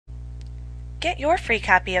Get your free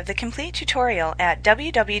copy of the complete tutorial at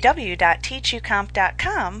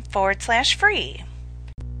www.teachucomp.com/free.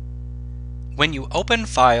 When you open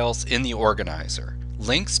files in the organizer,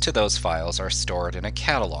 links to those files are stored in a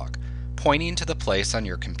catalog, pointing to the place on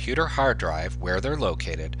your computer hard drive where they're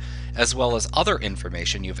located, as well as other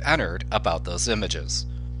information you've entered about those images.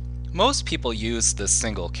 Most people use this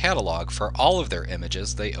single catalog for all of their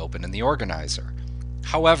images they open in the organizer.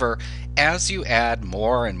 However, as you add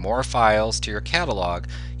more and more files to your catalog,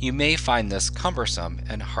 you may find this cumbersome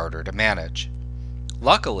and harder to manage.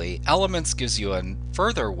 Luckily, Elements gives you a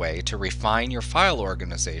further way to refine your file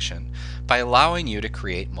organization by allowing you to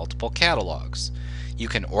create multiple catalogs. You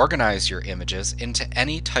can organize your images into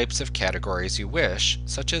any types of categories you wish,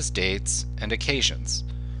 such as dates and occasions.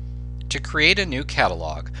 To create a new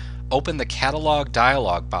catalog, open the Catalog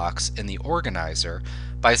dialog box in the organizer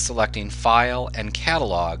by selecting File and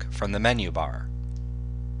Catalog from the menu bar.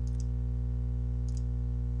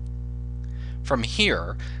 From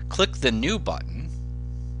here, click the New button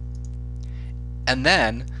and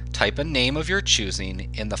then type a name of your choosing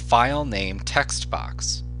in the File Name text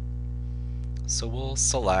box. So we'll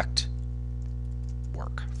select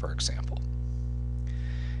Work, for example.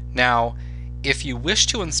 Now, if you wish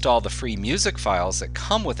to install the free music files that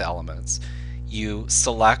come with Elements, you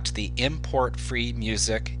select the Import Free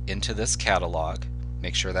Music into this catalog.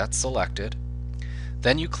 Make sure that's selected.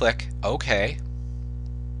 Then you click OK.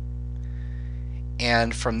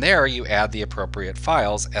 And from there you add the appropriate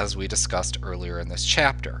files as we discussed earlier in this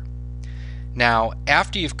chapter. Now,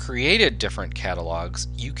 after you've created different catalogs,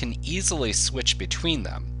 you can easily switch between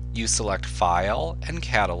them. You select File and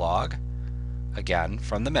Catalog, again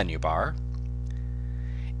from the menu bar,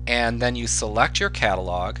 and then you select your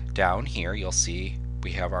catalog. Down here you'll see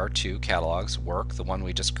we have our two catalogs, Work, the one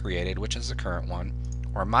we just created, which is the current one,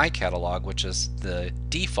 or My Catalog, which is the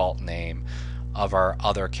default name of our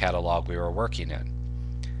other catalog we were working in.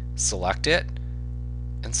 Select it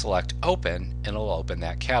and select Open, and it'll open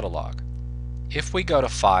that catalog. If we go to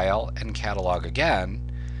File and Catalog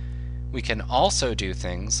again, we can also do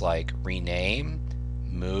things like rename,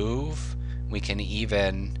 move, we can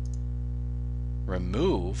even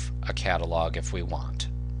remove a catalog if we want.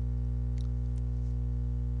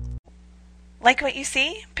 Like what you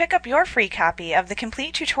see? Pick up your free copy of the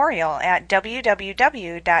complete tutorial at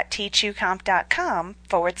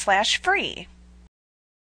www.teachucomp.com/free.